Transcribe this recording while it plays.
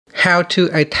how to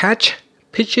attach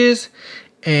pictures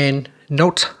and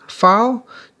notes file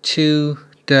to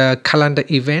the calendar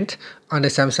event on the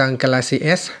Samsung Galaxy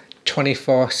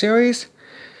S24 series.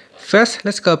 First,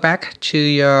 let's go back to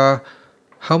your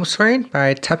home screen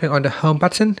by tapping on the home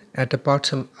button at the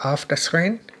bottom of the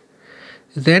screen.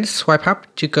 Then swipe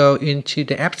up to go into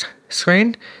the apps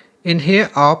screen. In here,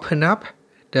 open up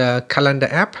the calendar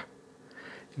app.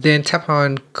 Then tap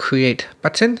on create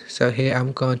button. So here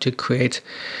I'm going to create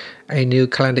a new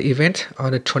calendar event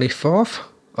on the 24th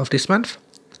of this month.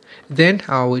 Then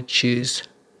I will choose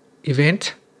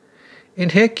event. In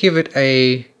here, give it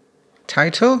a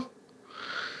title.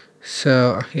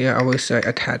 So here I will say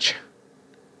attach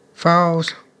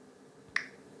files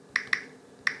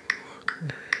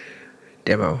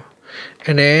demo,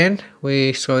 and then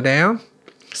we scroll down.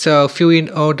 So fill in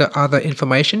all the other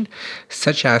information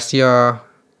such as your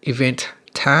event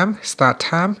time, start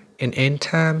time and end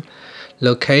time,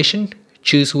 location.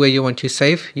 Choose where you want to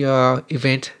save your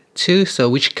event to, so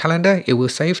which calendar it will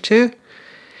save to.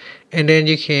 And then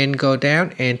you can go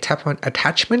down and tap on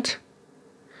attachment.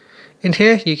 In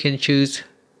here you can choose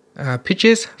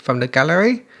pictures from the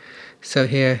gallery. So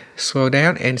here scroll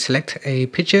down and select a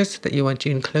pictures that you want to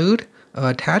include or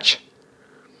attach.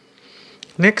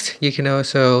 Next, you can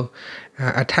also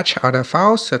attach other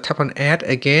files. So tap on add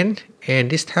again, and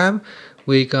this time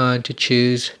we're going to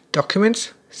choose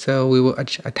documents. So we will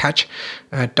attach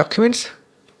documents.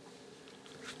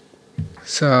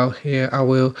 So here I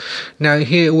will, now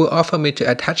here it will offer me to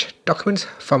attach documents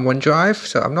from OneDrive.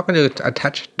 So I'm not going to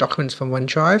attach documents from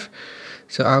OneDrive.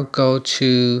 So I'll go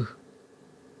to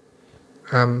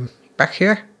back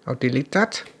here, I'll delete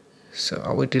that. So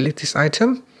I will delete this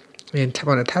item and tap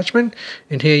on attachment.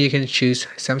 And here you can choose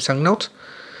Samsung Note.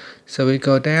 So we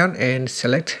go down and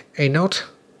select a note,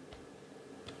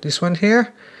 this one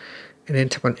here, and then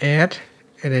tap on add.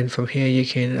 And then from here you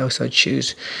can also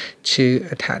choose to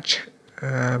attach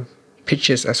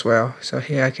pictures as well. So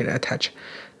here I can attach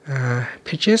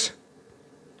pictures,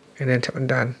 and then tap on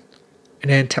done,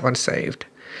 and then tap on saved.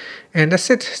 And that's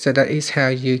it. So that is how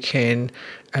you can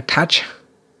attach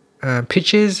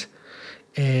pictures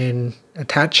and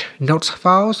attach notes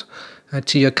files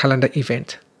to your calendar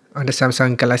event on the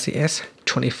Samsung Galaxy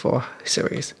S24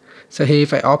 series. So here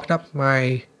if I open up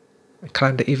my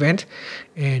calendar event,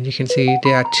 and you can see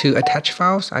there are two attached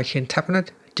files, I can tap on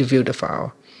it to view the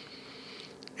file.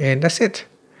 And that's it.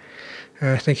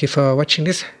 Thank you for watching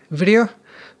this video.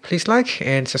 Please like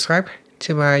and subscribe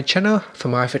to my channel for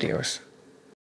more videos.